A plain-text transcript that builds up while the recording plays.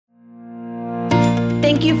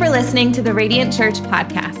Thank you for listening to the Radiant Church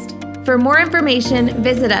podcast. For more information,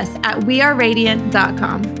 visit us at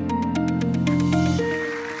weareradiant.com.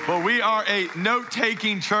 Well, we are a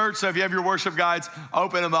note-taking church, so if you have your worship guides,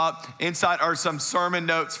 open them up. Inside are some sermon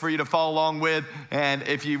notes for you to follow along with, and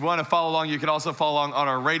if you want to follow along, you can also follow along on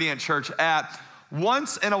our Radiant Church app.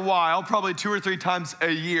 Once in a while, probably 2 or 3 times a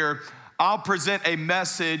year, I'll present a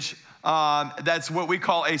message that's what we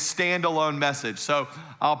call a standalone message. So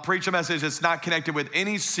I'll preach a message that's not connected with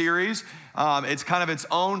any series. It's kind of its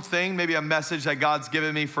own thing, maybe a message that God's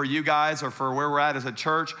given me for you guys or for where we're at as a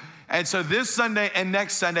church. And so this Sunday and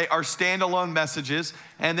next Sunday are standalone messages.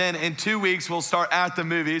 And then in 2 weeks, we'll start At the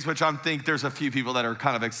Movies, which I think there's a few people that are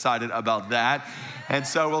kind of excited about that. And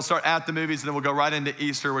so we'll start At the Movies, and then we'll go right into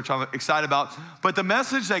Easter, which I'm excited about. But the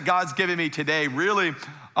message that God's given me today really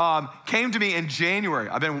came to me in January.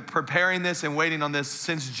 I've been preparing this and waiting on this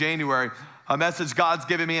since January. A message God's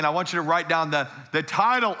given me, and I want you to write down the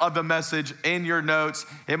title of the message in your notes.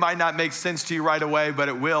 It might not make sense to you right away, but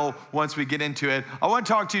it will once we get into it. I want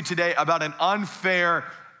to talk to you today about an unfair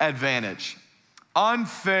advantage.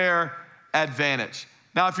 Unfair advantage.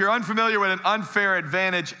 Now, if you're unfamiliar with an unfair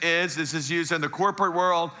advantage this is used in the corporate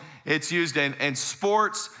world. It's used in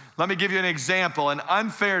sports. Let me give you an example. An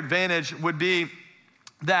unfair advantage would be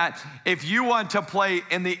that if you want to play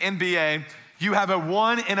in the NBA, you have a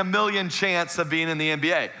 1 in a million chance of being in the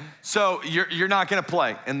NBA. So you're not gonna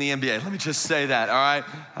play in the NBA. Let me just say that, all right?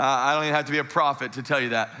 I don't even have to be a prophet to tell you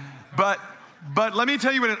that. But let me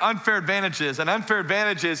tell you what an unfair advantage is. An unfair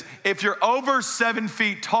advantage is if you're over 7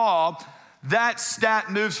 feet tall, that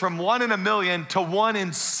stat moves from 1 in a million to 1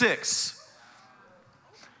 in 6.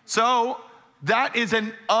 So that is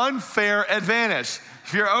an unfair advantage.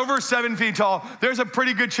 If you're over 7 feet tall, there's a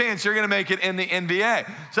pretty good chance you're gonna make it in the NBA.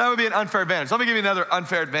 So that would be an unfair advantage. Let me give you another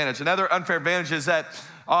unfair advantage. Another unfair advantage is that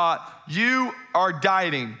you are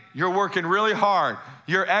dieting. You're working really hard.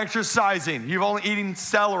 You're exercising. You've only eaten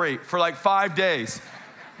celery for like 5 days.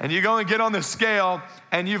 And you go and get on the scale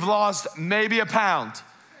and you've lost maybe a pound.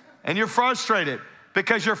 And you're frustrated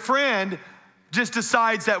because your friend just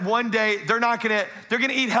decides that one day they're gonna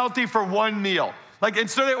eat healthy for one meal. Like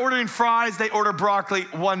instead of ordering fries, they order broccoli,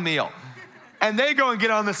 one meal. And they go and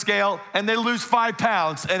get on the scale and they lose 5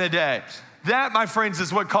 pounds in a day. That, my friends,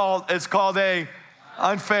 is called a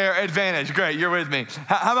unfair advantage. Great, you're with me.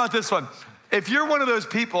 How about this one? If you're one of those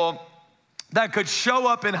people that could show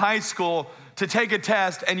up in high school to take a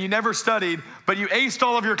test and you never studied, but you aced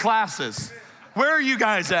all of your classes, where are you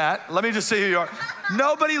guys at? Let me just see who you are.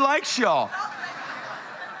 Nobody likes y'all.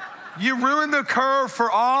 You ruined the curve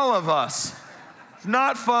for all of us. It's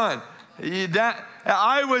not fun.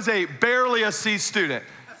 I was barely a C student.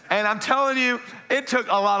 And I'm telling you, it took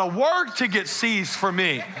a lot of work to get C's for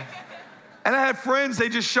me. And I had friends, they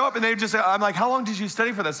just show up and I'm like, how long did you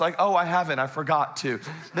study for this? Like, oh, I haven't, I forgot to.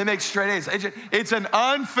 They make straight A's. It's an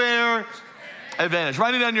unfair advantage.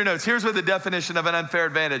 Write it down in your notes. Here's what the definition of an unfair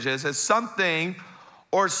advantage is. It's something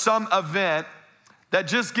or some event that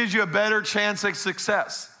just gives you a better chance of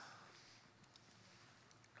success.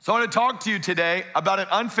 So I want to talk to you today about an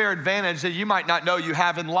unfair advantage that you might not know you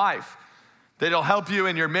have in life. That'll help you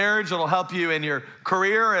in your marriage, it'll help you in your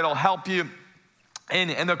career, it'll help you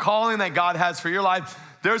in the calling that God has for your life.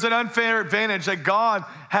 There's an unfair advantage that God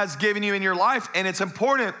has given you in your life, and it's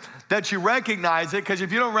important that you recognize it, because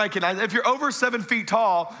if you don't recognize it, if you're over 7 feet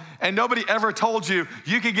tall and nobody ever told you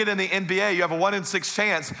you could get in the NBA, you have a 1 in 6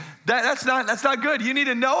 chance, that's not good. You need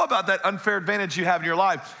to know about that unfair advantage you have in your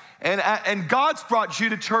life. And God's brought you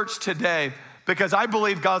to church today because I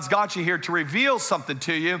believe God's got you here to reveal something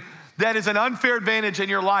to you that is an unfair advantage in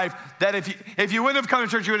your life that if you wouldn't have come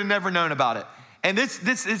to church, you would have never known about it. And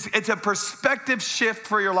it's a perspective shift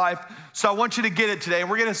for your life. So I want you to get it today.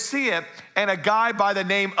 And we're gonna see it in a guy by the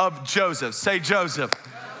name of Joseph. Say Joseph.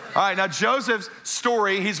 All right, now Joseph's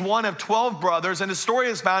story, he's one of 12 brothers, and his story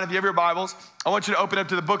is found, if you have your Bibles, I want you to open up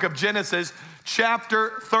to the book of Genesis,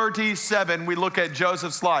 chapter 37. We look at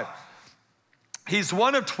Joseph's life. He's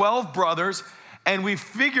one of 12 brothers, and we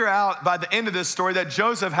figure out by the end of this story that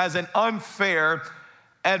Joseph has an unfair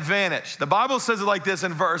advantage. The Bible says it like this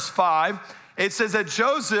in verse 5. It says that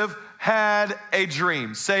Joseph had a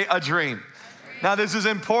dream. Say a dream. Now this is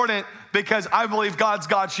important because I believe God's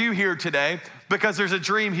got you here today because there's a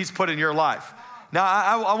dream he's put in your life. Now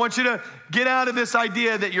I want you to get out of this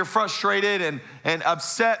idea that you're frustrated and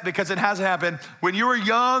upset because it hasn't happened. When you were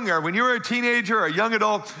young or when you were a teenager or a young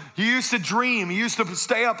adult, you used to dream. You used to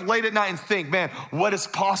stay up late at night and think, man, what is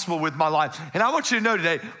possible with my life? And I want you to know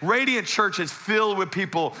today, Radiant Church is filled with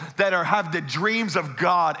people that have the dreams of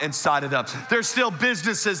God inside of them. There's still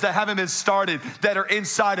businesses that haven't been started that are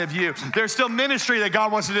inside of you. There's still ministry that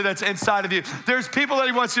God wants to do that's inside of you. There's people that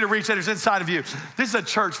he wants you to reach that is inside of you. This is a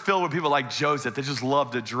church filled with people like Joseph that just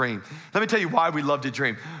love to dream. Let me tell you why we love to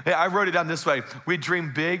dream. I wrote it down this way. We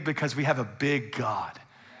dream big because we have a big God.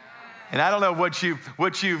 And I don't know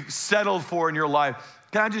what you've settled for in your life.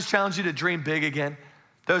 Can I just challenge you to dream big again?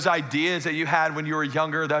 Those ideas that you had when you were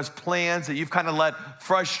younger, those plans that you've kind of let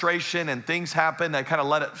frustration and things happen that kind of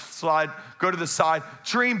let it slide, go to the side.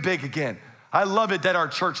 Dream big again. I love it that our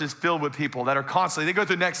church is filled with people that are constantly, they go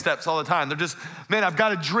through next steps all the time. They're just, man, I've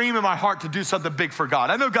got a dream in my heart to do something big for God.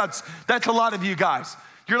 I know that's a lot of you guys.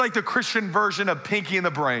 You're like the Christian version of Pinky and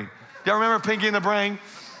the Brain. Y'all remember Pinky and the Brain?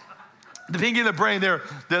 The Pinky and the Brain, they're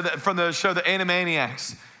from the show The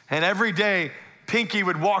Animaniacs. And every day, Pinky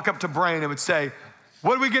would walk up to Brain and would say,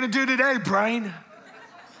 what are we gonna do today, Brain?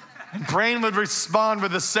 And Brain would respond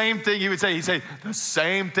with the same thing he would say. He'd say, the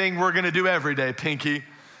same thing we're gonna do every day, Pinky.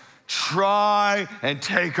 Try and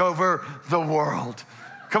take over the world.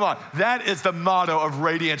 Come on, that is the motto of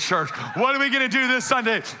Radiant Church. What are we gonna do this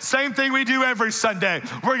Sunday? Same thing we do every Sunday.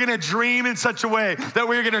 We're gonna dream in such a way that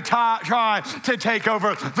we're gonna try to take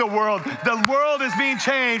over the world. The world is being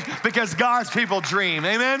changed because God's people dream,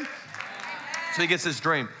 amen? So he gets this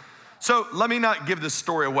dream. So let me not give this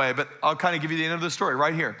story away, but I'll kind of give you the end of the story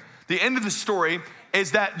right here. The end of the story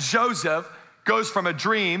is that Joseph goes from a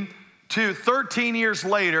dream to 13 years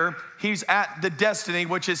later, he's at the destiny,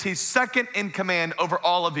 which is he's second in command over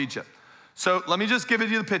all of Egypt. So let me just give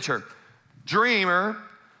you the picture. Dreamer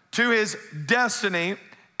to his destiny,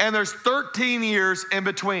 and there's 13 years in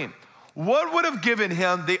between. What would have given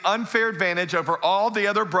him the unfair advantage over all the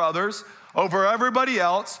other brothers, over everybody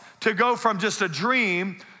else, to go from just a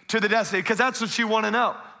dream to the destiny? Because that's what you want to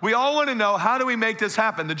know. We all want to know, how do we make this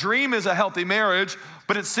happen? The dream is a healthy marriage,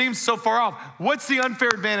 but it seems so far off. What's the unfair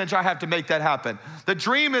advantage I have to make that happen? The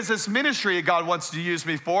dream is this ministry that God wants to use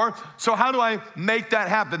me for, so how do I make that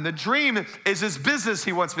happen? The dream is this business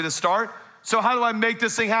he wants me to start, so how do I make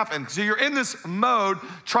this thing happen? So you're in this mode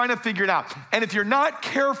trying to figure it out. And if you're not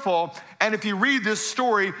careful, and if you read this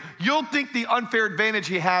story, you'll think the unfair advantage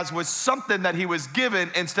he has was something that he was given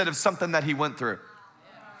instead of something that he went through.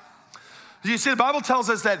 You see, the Bible tells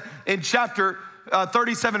us that in chapter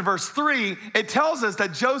 37, verse 3, it tells us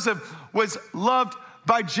that Joseph was loved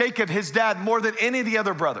by Jacob, his dad, more than any of the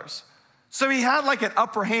other brothers. So he had like an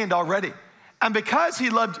upper hand already. And because he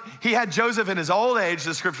had Joseph in his old age,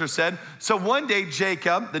 the scripture said, so one day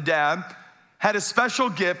Jacob, the dad, had a special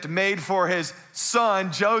gift made for his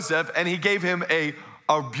son, Joseph, and he gave him a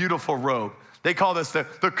beautiful robe. They call this the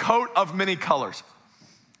coat of many colors.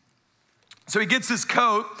 So he gets this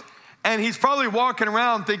coat, and he's probably walking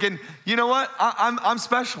around thinking, you know what, I'm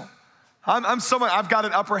special. I'm someone, I've got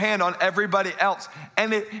an upper hand on everybody else.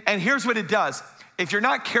 And here's what it does. If you're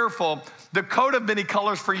not careful, the coat of many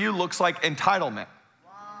colors for you looks like entitlement.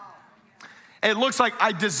 Wow. It looks like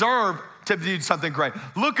I deserve to do something great.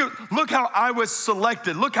 Look how I was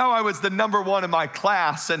selected. Look how I was the number one in my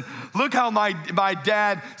class. And look how my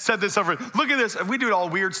dad said this over. Look at this. We do all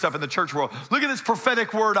weird stuff in the church world. Look at this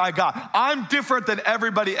prophetic word I got. I'm different than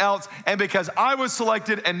everybody else. And because I was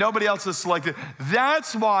selected and nobody else is selected,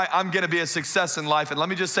 that's why I'm going to be a success in life. And let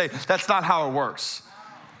me just say, that's not how it works.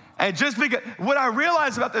 And just because, what I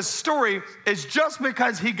realized about this story is just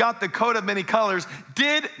because he got the coat of many colors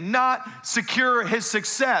did not secure his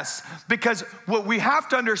success. Because what we have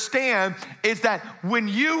to understand is that when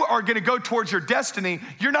you are gonna go towards your destiny,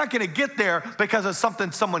 you're not gonna get there because of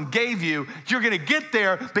something someone gave you. You're gonna get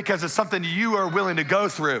there because of something you are willing to go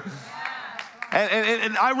through.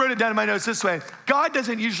 And I wrote it down in my notes this way. God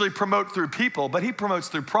doesn't usually promote through people, but he promotes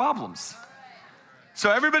through problems. So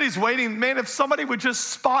everybody's waiting, man, if somebody would just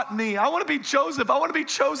spot me. I want to be Joseph. I want to be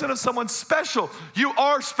chosen as someone special. You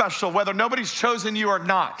are special, whether nobody's chosen you or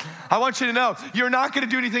not. I want you to know you're not going to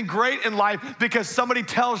do anything great in life because somebody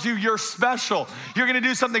tells you you're special. You're going to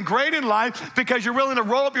do something great in life because you're willing to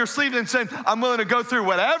roll up your sleeves and say, I'm willing to go through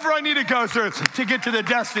whatever I need to go through to get to the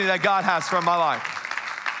destiny that God has for my life.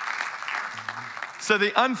 So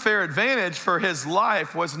the unfair advantage for his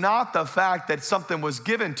life was not the fact that something was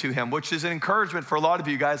given to him, which is an encouragement for a lot of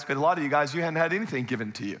you guys, but a lot of you guys, you hadn't had anything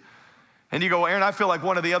given to you. And you go, well, Aaron, I feel like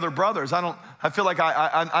one of the other brothers. I feel like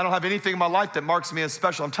I don't have anything in my life that marks me as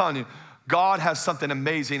special. I'm telling you, God has something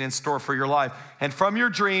amazing in store for your life. And from your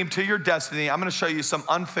dream to your destiny, I'm gonna show you some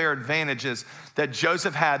unfair advantages that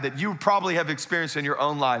Joseph had that you probably have experienced in your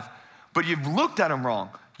own life, but you've looked at them wrong.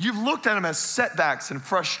 You've looked at them as setbacks and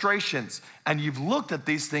frustrations, and you've looked at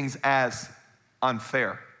these things as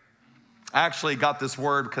unfair. I actually got this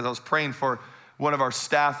word because I was praying for one of our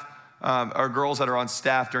staff, our girls that are on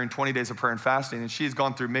staff during 20 days of prayer and fasting, and she's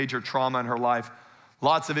gone through major trauma in her life.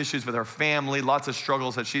 Lots of issues with her family, lots of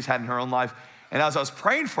struggles that she's had in her own life. And as I was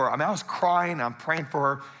praying for her, I was crying, I'm praying for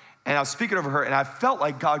her, and I was speaking over her, and I felt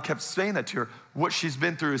like God kept saying that to her. What she's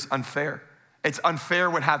been through is unfair. It's unfair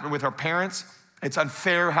what happened with her parents. It's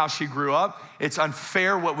unfair how she grew up. It's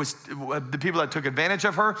unfair what the people that took advantage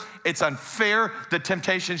of her. It's unfair the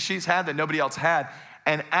temptations she's had that nobody else had.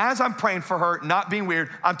 And as I'm praying for her, not being weird,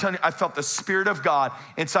 I'm telling you, I felt the Spirit of God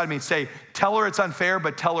inside me say, tell her it's unfair,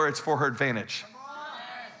 but tell her it's for her advantage.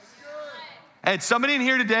 And somebody in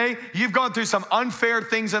here today, you've gone through some unfair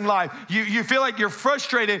things in life. You feel like you're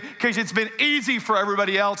frustrated because it's been easy for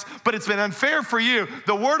everybody else, but it's been unfair for you.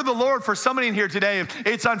 The word of the Lord for somebody in here today,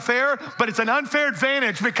 it's unfair, but it's an unfair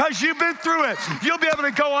advantage because you've been through it. You'll be able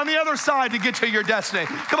to go on the other side to get to your destiny.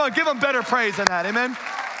 Come on, give them better praise than that, amen?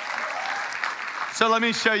 So let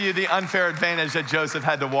me show you the unfair advantage that Joseph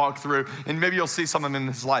had to walk through, and maybe you'll see something in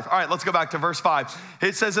his life. All right, let's go back to verse 5.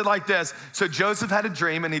 It says it like this. So Joseph had a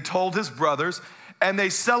dream, and he told his brothers, and they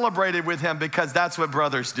celebrated with him because that's what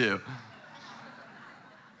brothers do.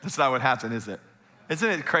 That's not what happened, is it? Isn't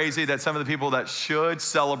it crazy that some of the people that should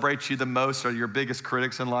celebrate you the most are your biggest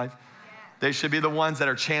critics in life? They should be the ones that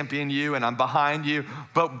are championing you, and I'm behind you.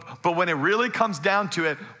 But when it really comes down to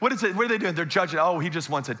it, what is it? What are they doing? They're judging, oh, he just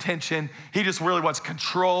wants attention. He just really wants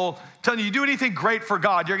control. I'm telling you, you do anything great for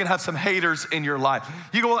God, you're gonna have some haters in your life.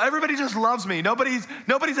 You go, well, everybody just loves me. Nobody's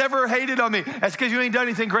ever hated on me. That's because you ain't done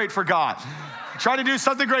anything great for God. Try to do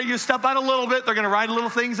something great, you step out a little bit, they're gonna write little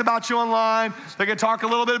things about you online. They're gonna talk a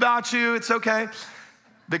little bit about you. It's okay,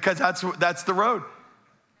 because that's the road.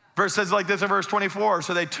 Verse says like this in verse 24,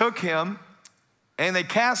 so they took him, and they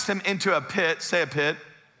cast him into a pit, say a pit,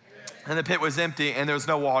 and the pit was empty and there was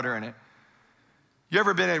no water in it. You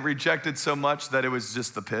ever been rejected so much that it was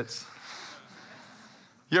just the pits?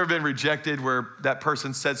 You ever been rejected where that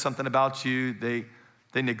person said something about you, they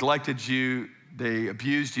neglected you, they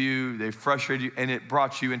abused you, they frustrated you, and it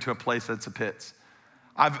brought you into a place that's a pit?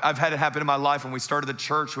 I've had it happen in my life. When we started the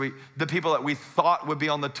church, the people that we thought would be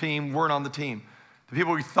on the team weren't on the team. The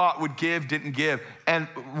people we thought would give didn't give. And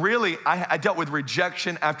really, I dealt with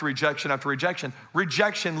rejection after rejection after rejection.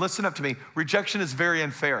 Rejection, listen up to me, rejection is very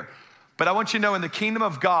unfair. But I want you to know in the kingdom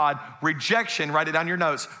of God, rejection, write it down in your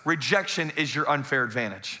notes, rejection is your unfair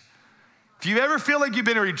advantage. If you ever feel like you've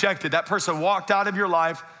been rejected, that person walked out of your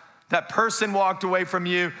life, that person walked away from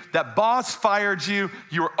you, that boss fired you,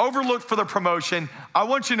 you were overlooked for the promotion, I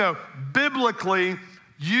want you to know, biblically,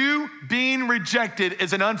 you being rejected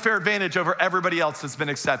is an unfair advantage over everybody else that's been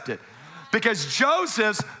accepted. Because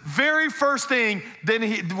Joseph's very first thing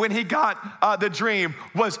when he got the dream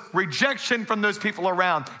was rejection from those people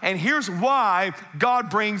around. And here's why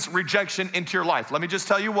God brings rejection into your life. Let me just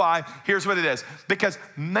tell you why. Here's what it is. Because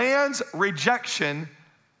man's rejection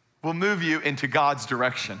will move you into God's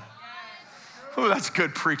direction. Oh, that's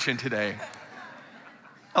good preaching today.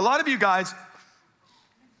 A lot of you guys,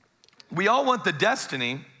 we all want the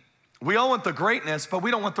destiny, we all want the greatness, but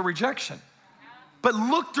we don't want the rejection. But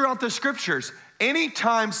look throughout the scriptures.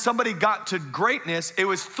 Anytime somebody got to greatness, it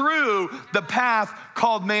was through the path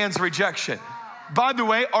called man's rejection. By the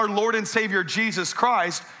way, our Lord and Savior Jesus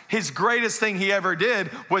Christ, his greatest thing he ever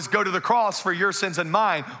did was go to the cross for your sins and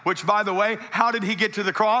mine, which, by the way, how did he get to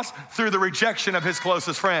the cross? Through the rejection of his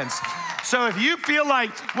closest friends. So if you feel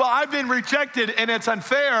like, well, I've been rejected and it's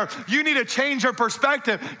unfair, you need to change your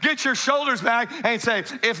perspective. Get your shoulders back and say,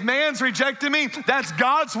 if man's rejected me, that's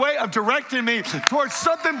God's way of directing me towards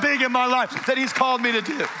something big in my life that he's called me to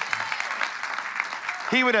do.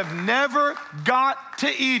 He would have never got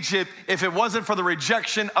to Egypt if it wasn't for the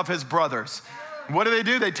rejection of his brothers. What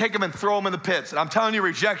do? They take him and throw him in the pits. And I'm telling you,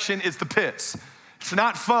 rejection is the pits. It's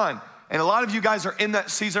not fun. And a lot of you guys are in that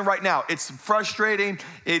season right now. It's frustrating.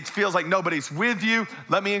 It feels like nobody's with you.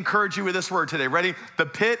 Let me encourage you with this word today. Ready? The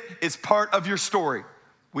pit is part of your story.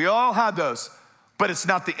 We all have those, but it's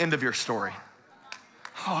not the end of your story.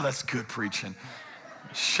 Oh, that's good preaching.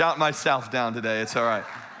 Shout myself down today. It's all right.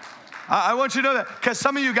 I want you to know that because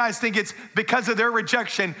some of you guys think it's because of their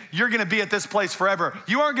rejection, you're going to be at this place forever.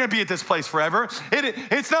 You aren't going to be at this place forever.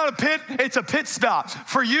 It's not a pit, it's a pit stop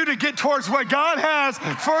for you to get towards what God has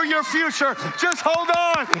for your future. Just hold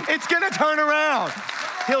on. It's going to turn around.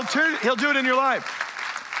 He'll do it in your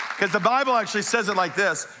life. Because the Bible actually says it like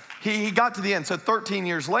this. he got to the end. So 13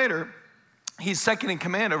 years later, he's second in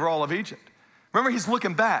command over all of Egypt. Remember, he's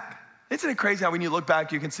looking back. Isn't it crazy how when you look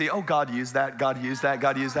back, you can see, oh, God used that, God used that,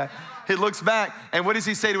 God used that. He looks back, and what does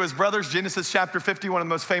he say to his brothers? Genesis chapter 50, one of the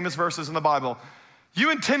most famous verses in the Bible.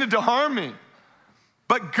 You intended to harm me,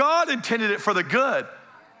 but God intended it for the good,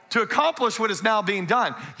 to accomplish what is now being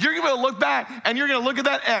done. You're gonna look back and you're gonna look at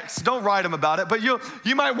that X. Don't write him about it, but you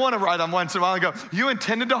might wanna write him once in a while and go, you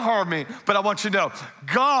intended to harm me, but I want you to know,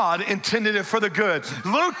 God intended it for the good.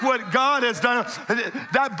 Look what God has done.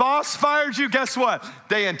 That boss fired you, guess what?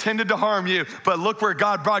 They intended to harm you, but look where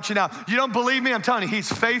God brought you now. You don't believe me? I'm telling you,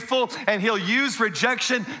 he's faithful and he'll use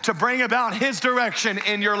rejection to bring about his direction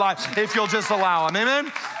in your life if you'll just allow him,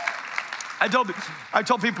 amen? I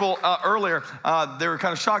told people earlier, they were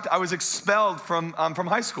kind of shocked. I was expelled from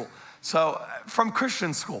high school, so from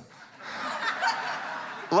Christian school.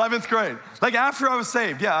 11th grade. Like after I was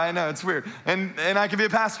saved. Yeah, I know, it's weird. And I can be a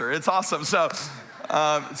pastor. It's awesome. So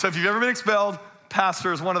if you've ever been expelled,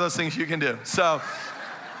 pastor is one of those things you can do. So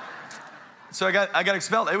I got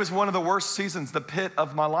expelled. It was one of the worst seasons, the pit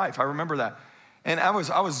of my life. I remember that. And I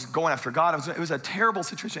was going after God. It was a terrible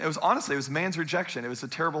situation. It was man's rejection. It was a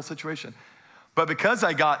terrible situation. But because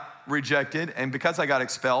I got rejected and because I got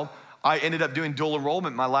expelled, I ended up doing dual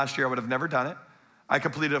enrollment my last year. I would have never done it. I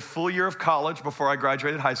completed a full year of college before I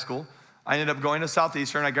graduated high school. I ended up going to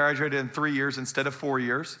Southeastern. I graduated in 3 years instead of 4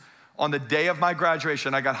 years. On the day of my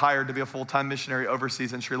graduation, I got hired to be a full-time missionary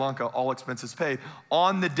overseas in Sri Lanka, all expenses paid,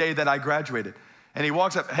 on the day that I graduated. And he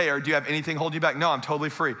walks up, hey, do you have anything holding you back? No, I'm totally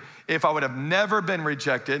free. If I would have never been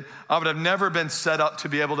rejected, I would have never been set up to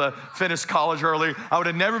be able to finish college early. I would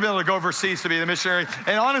have never been able to go overseas to be the missionary.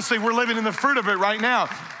 And honestly, we're living in the fruit of it right now.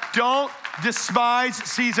 Don't despise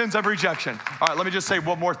seasons of rejection. All right, let me just say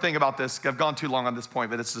one more thing about this. I've gone too long on this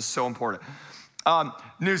point, but it's just so important.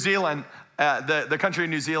 New Zealand, the country of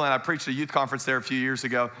New Zealand, I preached at a youth conference there a few years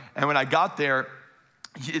ago. And when I got there,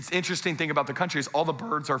 it's interesting thing about the country is all the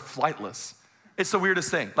birds are flightless. It's the weirdest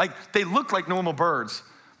thing. Like, they look like normal birds,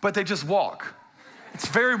 but they just walk. It's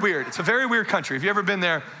very weird. It's a very weird country. If you've ever been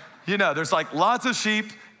there, you know, there's like lots of sheep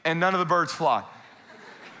and none of the birds fly.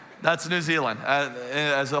 That's New Zealand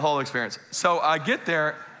as a whole experience. So I get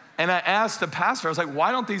there and I asked the pastor, I was like,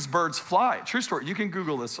 why don't these birds fly? True story. You can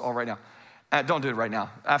Google this all right now. Don't do it right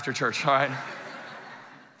now, after church, all right?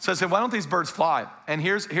 So I said, why don't these birds fly? And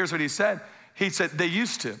here's what he said. He said, they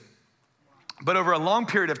used to. But over a long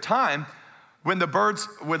period of time, when the birds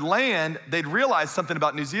would land, they'd realize something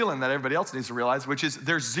about New Zealand that everybody else needs to realize, which is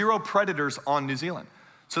there's zero predators on New Zealand.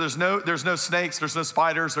 So there's no snakes, there's no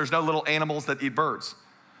spiders, there's no little animals that eat birds.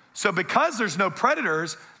 So because there's no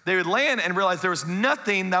predators, they would land and realize there was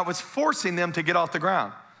nothing that was forcing them to get off the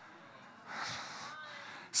ground.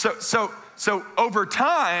 So over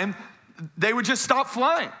time, they would just stop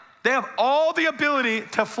flying. They have all the ability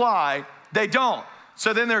to fly, they don't.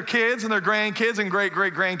 So then their kids and their grandkids and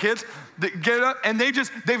great-great-grandkids get up and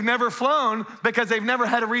they've never flown because they've never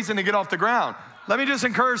had a reason to get off the ground. Let me just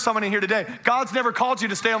encourage someone in here today. God's never called you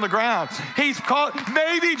to stay on the ground. He's called,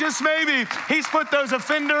 maybe, just maybe, he's put those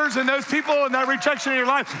offenders and those people and that rejection in your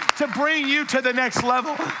life to bring you to the next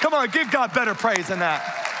level. Come on, give God better praise than that.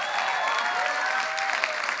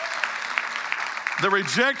 The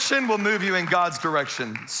rejection will move you in God's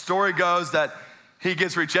direction. Story goes that he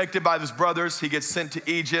gets rejected by his brothers. He gets sent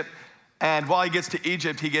to Egypt. And while he gets to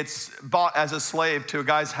Egypt, he gets bought as a slave to a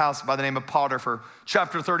guy's house by the name of Potiphar.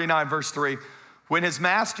 Chapter 39, verse 3. When his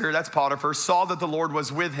master, that's Potiphar, saw that the Lord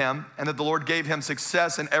was with him and that the Lord gave him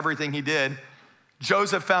success in everything he did,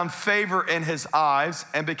 Joseph found favor in his eyes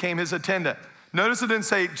and became his attendant. Notice it didn't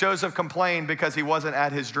say Joseph complained because he wasn't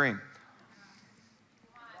at his dream.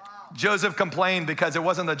 Joseph complained because it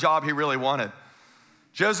wasn't the job he really wanted.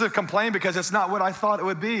 Joseph complained because it's not what I thought it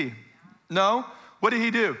would be. No, what did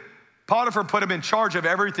he do? Potiphar put him in charge of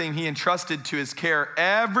everything he entrusted to his care,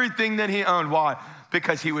 everything that he owned. Why?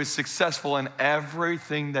 Because he was successful in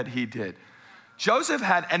everything that he did. Joseph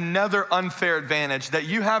had another unfair advantage that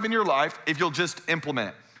you have in your life if you'll just implement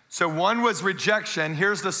it. So one was rejection.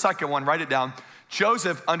 Here's the second one, write it down.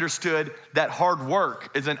 Joseph understood that hard work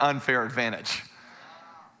is an unfair advantage.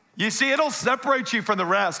 You see, it'll separate you from the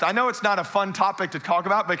rest. I know it's not a fun topic to talk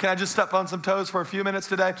about, but can I just step on some toes for a few minutes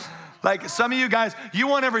today? Like some of you guys, you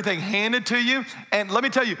want everything handed to you. And let me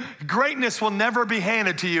tell you, greatness will never be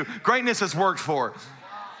handed to you. Greatness is worked for.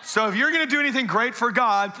 So if you're gonna do anything great for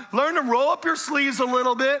God, learn to roll up your sleeves a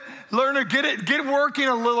little bit, learn to get working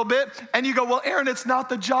a little bit, and you go, well, Aaron, it's not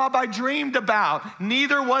the job I dreamed about.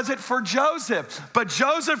 Neither was it for Joseph. But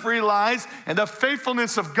Joseph realized in the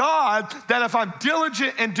faithfulness of God that if I'm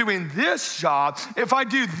diligent in doing this job, if I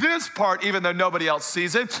do this part, even though nobody else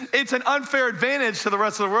sees it, it's an unfair advantage to the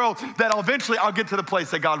rest of the world that eventually I'll get to the place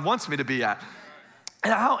that God wants me to be at.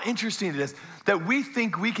 And how interesting it is that we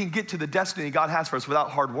think we can get to the destiny God has for us without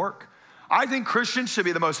hard work. I think Christians should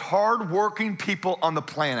be the most hardworking people on the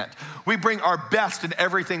planet. We bring our best in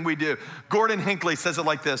everything we do. Gordon Hinckley says it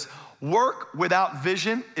like this: work without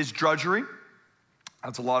vision is drudgery.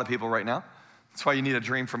 That's a lot of people right now. That's why you need a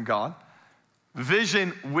dream from God.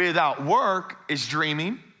 Vision without work is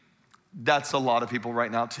dreaming. That's a lot of people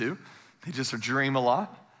right now too. They just dream a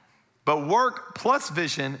lot. But work plus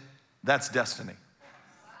vision, that's destiny.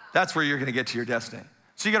 That's where you're gonna get to your destiny.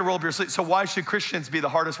 So you gotta roll up your sleeves. So why should Christians be the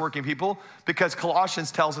hardest working people? Because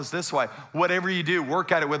Colossians tells us this way: whatever you do,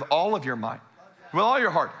 work at it with all of your might, with all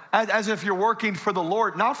your heart, as if you're working for the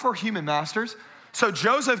Lord, not for human masters. So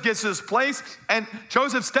Joseph gets to this place, and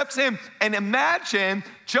Joseph steps in, and imagine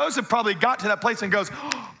Joseph probably got to that place and goes,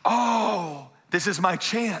 oh, this is my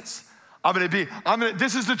chance.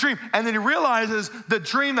 This is the dream. And then he realizes the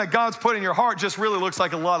dream that God's put in your heart just really looks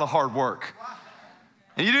like a lot of hard work.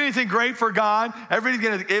 And you do anything great for God,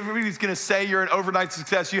 everybody's gonna say you're an overnight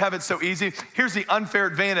success. You have it so easy. Here's the unfair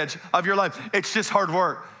advantage of your life. It's just hard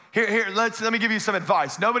work. Let me give you some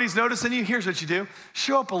advice. Nobody's noticing you. Here's what you do.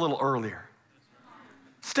 Show up a little earlier.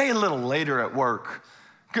 Stay a little later at work.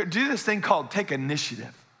 Do this thing called take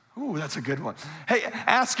initiative. Ooh, that's a good one. Hey,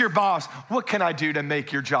 ask your boss, what can I do to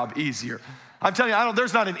make your job easier? I'm telling you,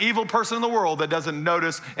 there's not an evil person in the world that doesn't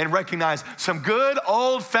notice and recognize some good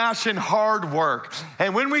old-fashioned hard work.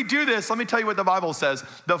 And when we do this, let me tell you what the Bible says.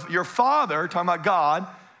 Your Father, talking about God,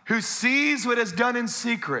 who sees what is done in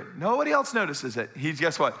secret, nobody else notices it.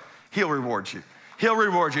 Guess what? He'll reward you. He'll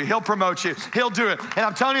reward you. He'll promote you. He'll do it. And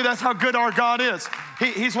I'm telling you, that's how good our God is.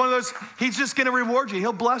 He's one of those, he's just gonna reward you.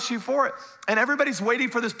 He'll bless you for it. And everybody's waiting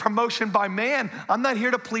for this promotion by man. I'm not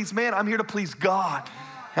here to please man. I'm here to please God.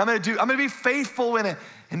 I'm gonna be faithful in it.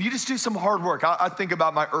 And you just do some hard work. I think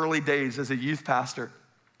about my early days as a youth pastor.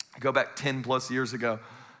 I go back 10 plus years ago.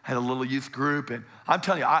 I had a little youth group, and I'm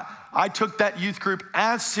telling you, I took that youth group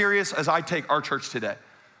as serious as I take our church today.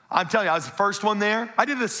 I'm telling you, I was the first one there. I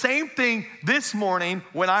did the same thing this morning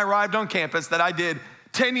when I arrived on campus that I did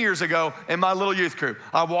 10 years ago in my little youth group.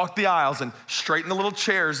 I walked the aisles and straightened the little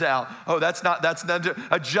chairs out. Oh, that's not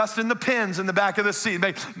adjusting the pins in the back of the seat.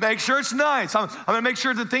 Make sure it's nice. I'm gonna make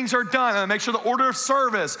sure that things are done. I'm gonna make sure the order of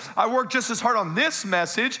service. I worked just as hard on this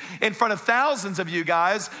message in front of thousands of you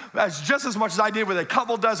guys just as much as I did with a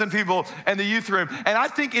couple dozen people in the youth room. And I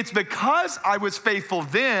think it's because I was faithful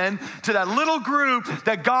then to that little group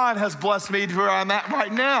that God has blessed me to where I'm at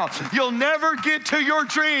right now. You'll never get to your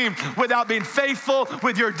dream without being faithful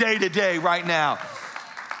with your day-to-day right now.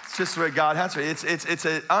 It's just the way God has it. It's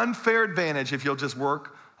an unfair advantage if you'll just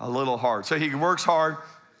work a little hard. So he works hard,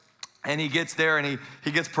 and he gets there, and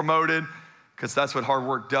he gets promoted, because that's what hard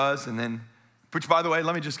work does. And then, which, by the way,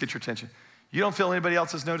 let me just get your attention. You don't feel anybody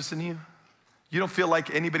else is noticing you? You don't feel like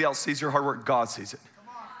anybody else sees your hard work? God sees it.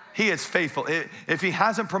 He is faithful. If he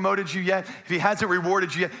hasn't promoted you yet, if he hasn't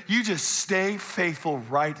rewarded you yet, you just stay faithful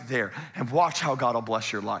right there and watch how God will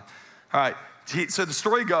bless your life. All right. So the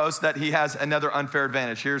story goes that he has another unfair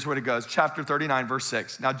advantage. Here's what it goes. Chapter 39, verse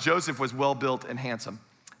 6. Now, Joseph was well-built and handsome.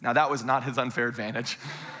 Now, that was not his unfair advantage.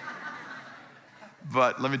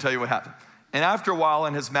 But let me tell you what happened. And after a while,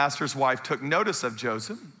 and his master's wife took notice of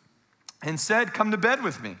Joseph and said, come to bed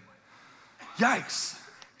with me. Yikes.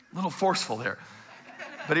 A little forceful there.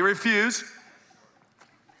 But he refused.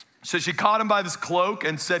 So she caught him by this cloak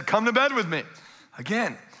and said, come to bed with me.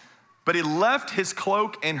 Again. But he left his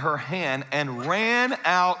cloak in her hand and ran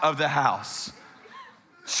out of the house.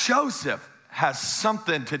 Joseph has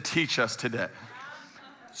something to teach us today.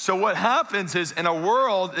 So what happens is, in a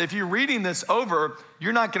world, if you're reading this over,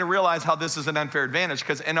 you're not gonna realize how this is an unfair advantage,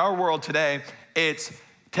 because in our world today, it's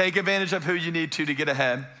take advantage of who you need to get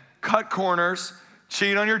ahead, cut corners,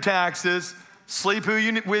 cheat on your taxes, sleep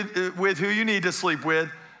with who you need to sleep with,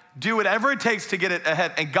 do whatever it takes to get it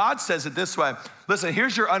ahead. And God says it this way. Listen,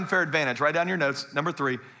 here's your unfair advantage. Write down your notes. Number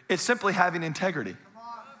 3, it's simply having integrity.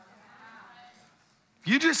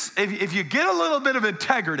 If you get a little bit of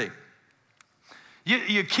integrity,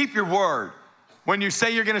 you keep your word. When you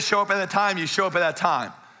say you're gonna show up at that time, you show up at that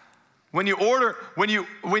time. When you order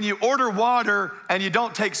water and you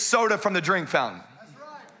don't take soda from the drink fountain.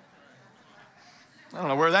 I don't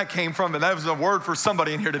know where that came from, but that was a word for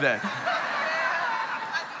somebody in here today.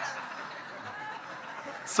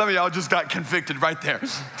 Some of y'all just got convicted right there.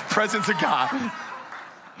 The presence of God.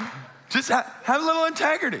 Just have a little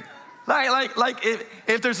integrity. Like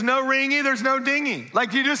if there's no ringy, there's no dingy.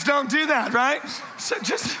 Like you just don't do that, right? So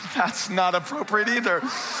that's not appropriate either.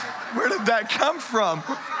 Where did that come from?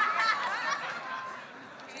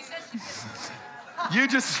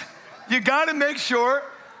 You gotta make sure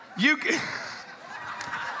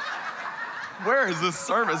where is this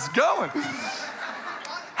service going?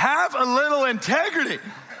 Have a little integrity.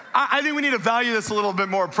 I think we need to value this a little bit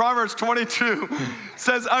more. Proverbs 22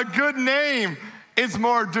 says, a good name is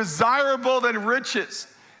more desirable than riches.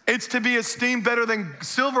 It's to be esteemed better than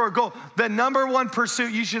silver or gold. The number one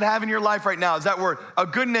pursuit you should have in your life right now is that word, a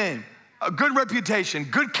good name, a good reputation,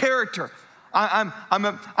 good character. I'm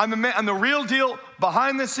the real deal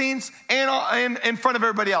behind the scenes and in front of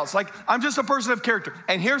everybody else. Like, I'm just a person of character.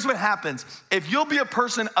 And here's what happens. If you'll be a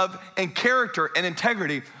person in character and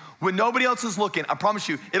integrity when nobody else is looking, I promise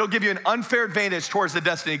you, it'll give you an unfair advantage towards the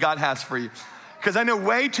destiny God has for you. Because I know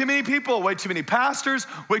way too many people, way too many pastors,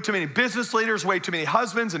 way too many business leaders, way too many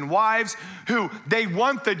husbands and wives who they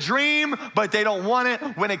want the dream, but they don't want it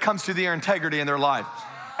when it comes to their integrity in their life.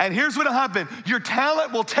 And here's what'll happen. Your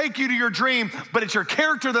talent will take you to your dream, but it's your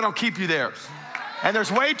character that'll keep you there. And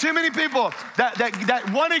there's way too many people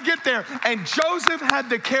that want to get there. And Joseph had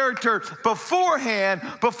the character beforehand,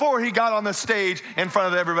 before he got on the stage in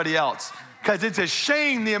front of everybody else. Because it's a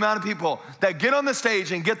shame the amount of people that get on the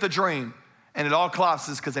stage and get the dream, and it all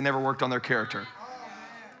collapses because they never worked on their character.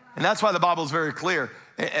 And that's why the Bible is very clear.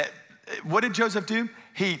 What did Joseph do?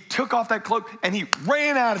 He took off that cloak and he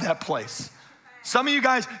ran out of that place. Some of you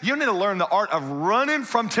guys, you need to learn the art of running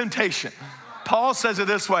from temptation. Paul says it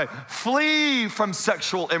this way, flee from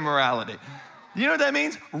sexual immorality. You know what that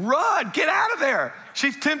means? Run, get out of there.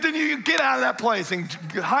 She's tempting you, get out of that place and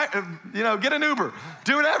get an Uber.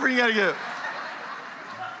 Do whatever you gotta do.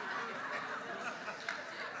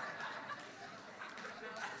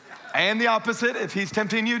 And the opposite, if he's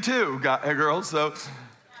tempting you too, girls. So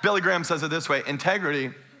Billy Graham says it this way,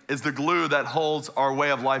 integrity is the glue that holds our way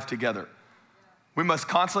of life together. We must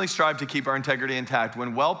constantly strive to keep our integrity intact.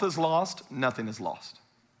 When wealth is lost, nothing is lost.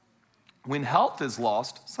 When health is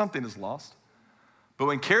lost, something is lost. But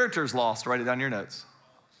when character is lost, write it down in your notes,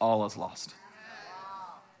 all is lost.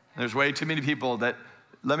 There's way too many people that,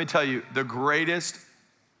 let me tell you, the greatest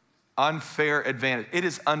unfair advantage, it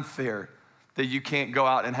is unfair that you can't go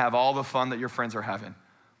out and have all the fun that your friends are having,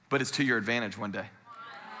 but it's to your advantage one day.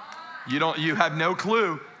 You have no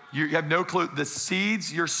clue. You have no clue. The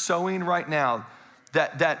seeds you're sowing right now,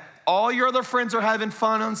 that all your other friends are having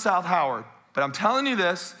fun on South Howard. But I'm telling you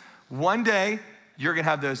this, one day you're gonna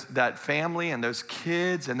have that family and those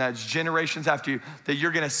kids and those generations after you, that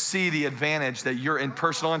you're gonna see the advantage that you're in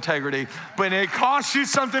personal integrity, but it costs you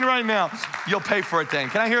something right now. You'll pay for it then.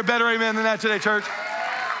 Can I hear a better amen than that today, church?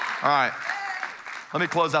 All right, let me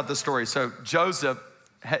close out this story. So Joseph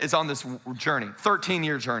is on this journey,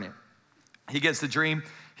 13-year journey. He gets the dream.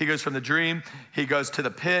 He goes from the dream, he goes to the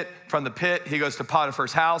pit. From the pit, he goes to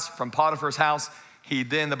Potiphar's house. From Potiphar's house,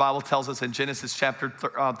 the Bible tells us in Genesis chapter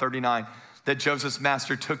 39, that Joseph's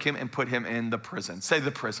master took him and put him in the prison. Say the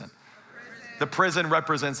prison. The prison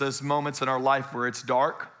represents those moments in our life where it's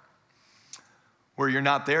dark, where you're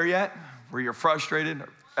not there yet, where you're frustrated.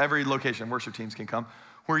 Every location, worship teams can come,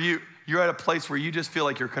 where you're at a place where you just feel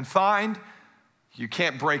like you're confined. You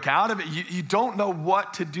can't break out of it. You don't know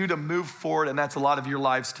what to do to move forward, and that's a lot of your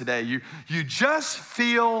lives today. You just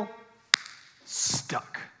feel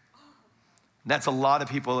stuck. That's a lot of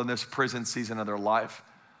people in this prison season of their life.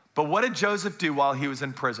 But what did Joseph do while he was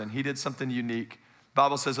in prison? He did something unique. The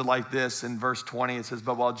Bible says it like this in verse 20. It says,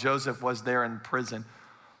 but while Joseph was there in prison,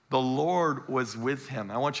 the Lord was with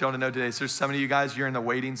him. I want you all to know today, so there's some of you guys, you're in the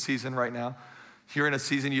waiting season right now. You're in a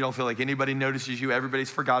season you don't feel like anybody notices you. Everybody's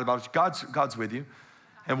forgot about you. God's with you.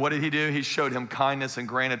 And what did he do? He showed him kindness and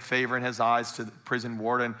granted favor in his eyes to the prison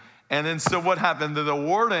warden. And then so what happened? The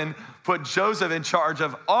warden put Joseph in charge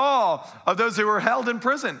of all of those who were held in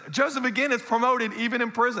prison. Joseph, again, is promoted even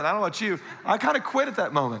in prison. I don't know about you. I kind of quit at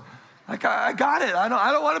that moment. Like, I got it. I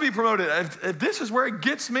don't want to be promoted. If this is where it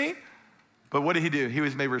gets me. But what did he do? He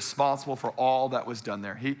was made responsible for all that was done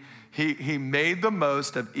there. He made the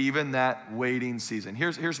most of even that waiting season.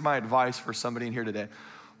 Here's my advice for somebody in here today.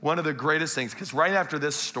 One of the greatest things, because right after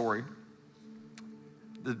this story,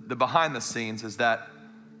 the behind the scenes is that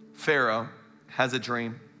Pharaoh has a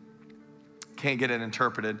dream, can't get it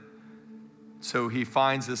interpreted. So he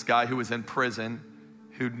finds this guy who was in prison,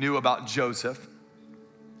 who knew about Joseph.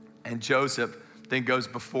 And Joseph then goes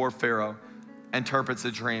before Pharaoh, interprets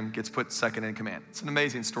the dream, gets put second in command. It's an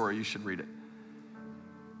amazing story. You should read it.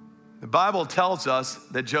 The Bible tells us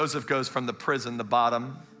that Joseph goes from the prison, the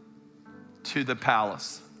bottom, to the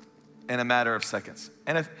palace in a matter of seconds.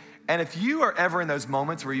 And if you are ever in those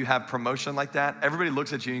moments where you have promotion like that, everybody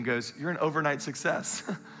looks at you and goes, you're an overnight success.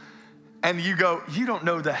 And you go, you don't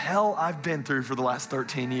know the hell I've been through for the last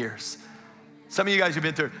 13 years. Some of you guys have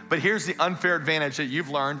been through, but here's the unfair advantage that you've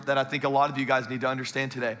learned that I think a lot of you guys need to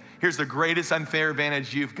understand today. Here's the greatest unfair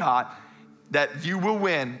advantage you've got that you will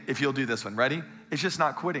win if you'll do this one. Ready? It's just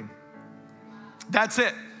not quitting. That's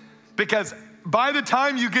it. Because by the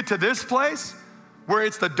time you get to this place where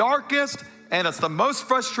it's the darkest and it's the most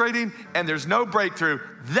frustrating and there's no breakthrough,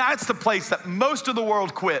 that's the place that most of the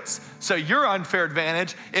world quits. So your unfair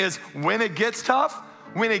advantage is when it gets tough,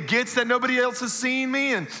 when it gets that nobody else has seen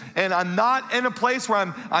me and I'm not in a place where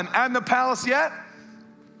I'm at the palace yet,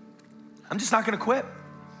 I'm just not gonna quit.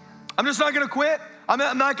 I'm just not gonna quit. I'm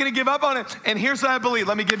not gonna give up on it. And here's what I believe.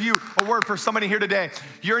 Let me give you a word for somebody here today.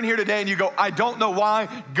 You're in here today and you go, I don't know why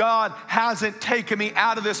God hasn't taken me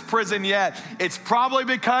out of this prison yet. It's probably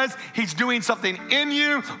because he's doing something in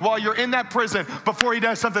you while you're in that prison before he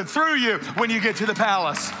does something through you when you get to the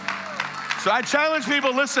palace. So I challenge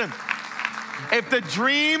people, listen, if the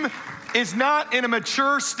dream is not in a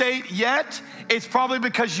mature state yet, it's probably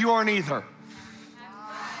because you aren't either.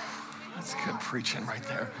 That's good preaching right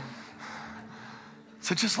there.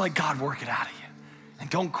 So just let God work it out of you. And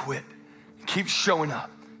don't quit. Keep showing up.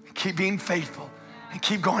 Keep being faithful. And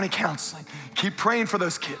keep going to counseling. Keep praying for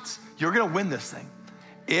those kids. You're gonna win this thing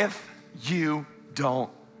if you don't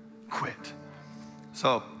quit.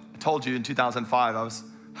 So I told you in 2005, I was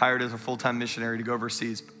hired as a full-time missionary to go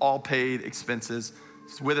overseas, all paid expenses,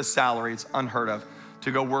 with a salary, it's unheard of, to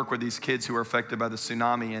go work with these kids who were affected by the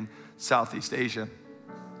tsunami in Southeast Asia.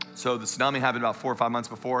 So the tsunami happened about 4 or 5 months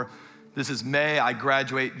before. This is May, I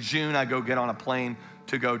graduate. June, I go get on a plane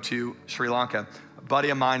to go to Sri Lanka. A buddy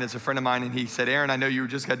of mine is a friend of mine, and he said, Aaron, I know you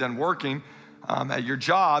just got done working at your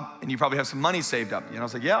job, and you probably have some money saved up. And I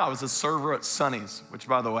was like, yeah, I was a server at Sonny's, which,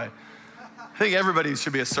 by the way, I think everybody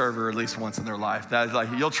should be a server at least once in their life. That's like,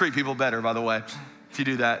 you'll treat people better, by the way, if you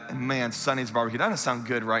do that. And man, Sonny's barbecue, that doesn't sound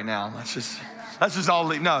good right now. Let's just all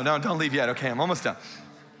leave. No, don't leave yet. Okay, I'm almost done.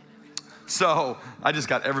 So I just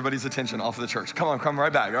got everybody's attention off of the church. Come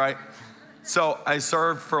right back, all right? So I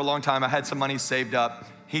served for a long time. I had some money saved up.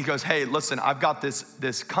 He goes, hey, listen, I've got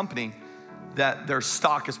this company that their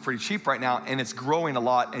stock is pretty cheap right now and it's growing a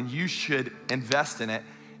lot and you should invest in it.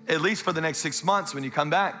 At least for the next 6 months, when you come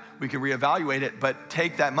back, we can reevaluate it, but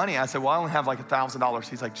take that money. I said, well, I only have like $1,000.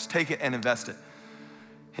 He's like, just take it and invest it.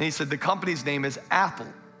 And he said, the company's name is Apple.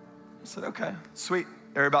 I said, okay, sweet.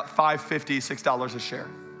 They're about $5.50, $6 a share.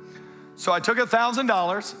 So I took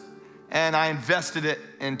 $1,000 and I invested it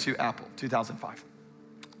into Apple, 2005.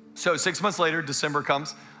 So 6 months later, December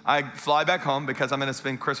comes, I fly back home because I'm gonna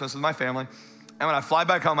spend Christmas with my family. And when I fly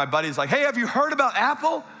back home, my buddy's like, hey, have you heard about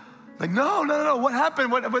Apple? Like, no, what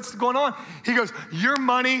happened? What's going on? He goes, your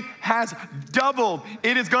money has doubled.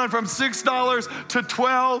 It has gone from $6 to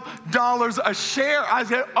 $12 a share. I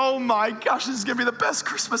said, oh my gosh, this is gonna be the best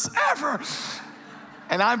Christmas ever.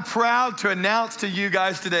 And I'm proud to announce to you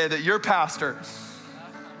guys today that your pastor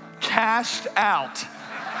cashed out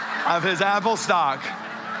of his Apple stock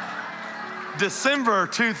December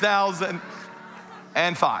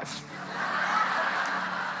 2005.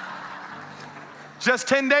 Just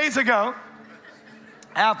 10 days ago,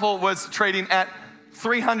 Apple was trading at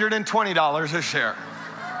 $320 a share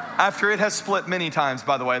after it has split many times,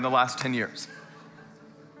 by the way, in the last 10 years.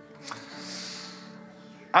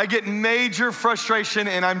 I get major frustration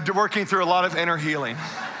and I'm working through a lot of inner healing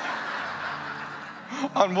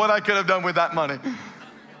on what I could have done with that money.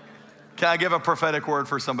 Can I give a prophetic word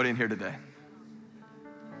for somebody in here today?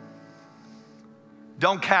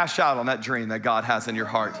 Don't cash out on that dream that God has in your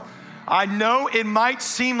heart. I know it might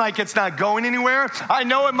seem like it's not going anywhere. I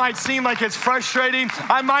know it might seem like it's frustrating.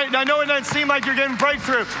 I know it doesn't seem like you're getting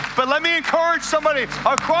breakthrough. But let me encourage somebody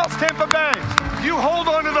across Tampa Bay. You hold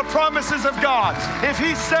on to the promises of God. If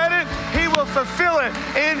he said it, he will fulfill it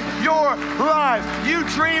in your life. You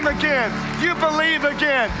dream again. You believe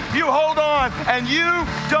again. You hold on and you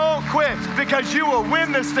don't quit because you will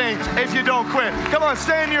win this thing if you don't quit. Come on,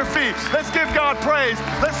 stand to your feet. Let's give God praise.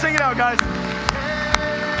 Let's sing it out, guys.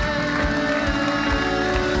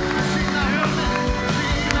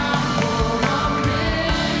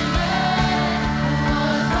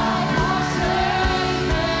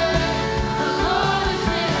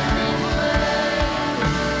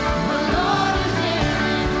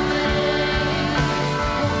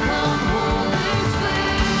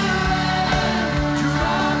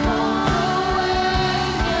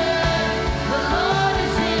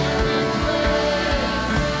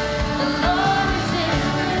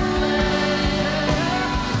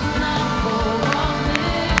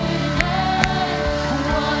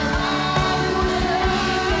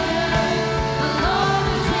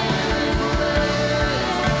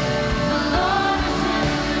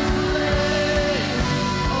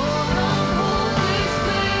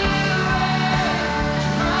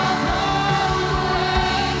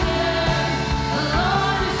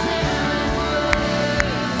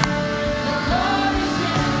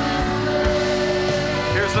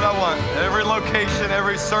 every location,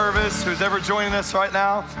 every service, who's ever joining us right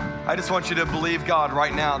now, I just want you to believe God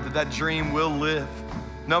right now that that dream will live.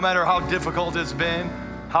 No matter how difficult it's been,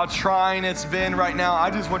 how trying it's been right now, I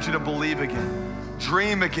just want you to believe again,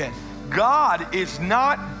 dream again. God is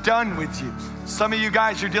not done with you. Some of you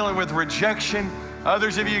guys are dealing with rejection.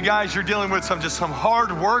 Others of you guys, you're dealing with some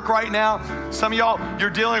hard work right now. Some of y'all, you're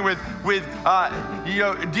dealing with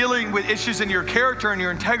dealing with issues in your character and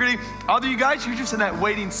your integrity. Other of you guys, you're just in that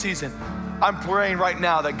waiting season. I'm praying right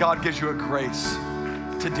now that God gives you a grace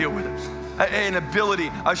to deal with it, an ability,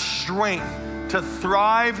 a strength to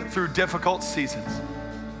thrive through difficult seasons.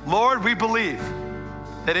 Lord, we believe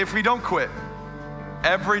that if we don't quit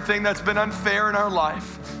everything that's been unfair in our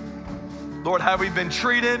life, Lord, how we've been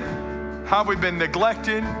treated, how we've been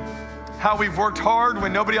neglected, how we've worked hard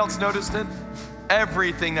when nobody else noticed it,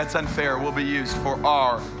 everything that's unfair will be used for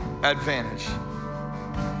our advantage.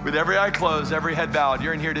 With every eye closed, every head bowed,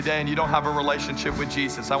 you're in here today and you don't have a relationship with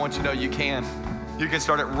Jesus. I want you to know you can. You can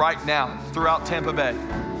start it right now throughout Tampa Bay.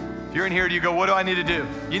 If you're in here and you go, what do I need to do?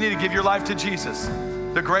 You need to give your life to Jesus.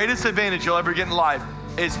 The greatest advantage you'll ever get in life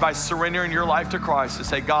is by surrendering your life to Christ, to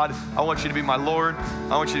say, God, I want you to be my Lord.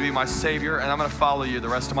 I want you to be my Savior, and I'm gonna follow you the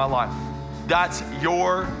rest of my life. That's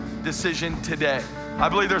your decision today. I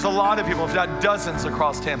believe there's a lot of people, if not dozens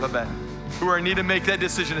across Tampa Bay, who are in need to make that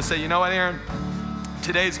decision to say, you know what, Aaron?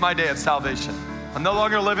 Today's my day of salvation. I'm no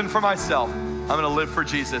longer living for myself. I'm gonna live for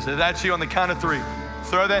Jesus. If that's you, on the count of 3,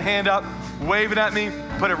 throw that hand up, wave it at me,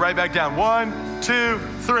 put it right back down. 1, 2,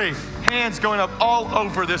 3. Hands going up all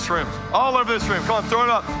over this room. All over this room. Come on, throw it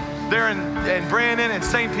up. There in Brandon and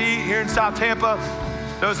St. Pete, here in South Tampa,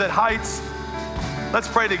 those at Heights. Let's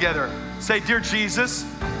pray together. Say, dear Jesus.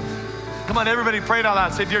 Come on, everybody pray it out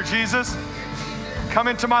loud. Say, dear Jesus, come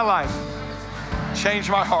into my life. Change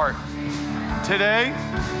my heart. Today,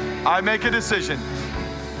 I make a decision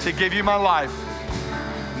to give you my life,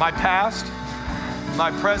 my past,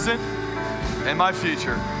 my present, and my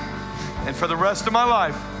future. And for the rest of my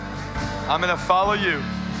life, I'm gonna follow you.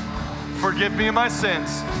 Forgive me of my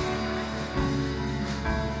sins.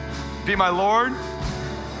 Be my Lord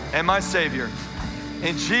and my Savior.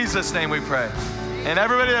 In Jesus' name we pray. And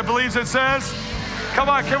everybody that believes it says, come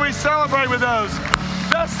on, can we celebrate with those?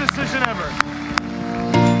 Best decision ever.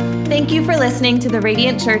 Thank you for listening to the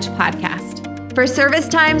Radiant Church podcast. For service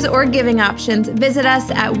times or giving options, visit us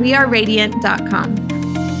at weareradiant.com.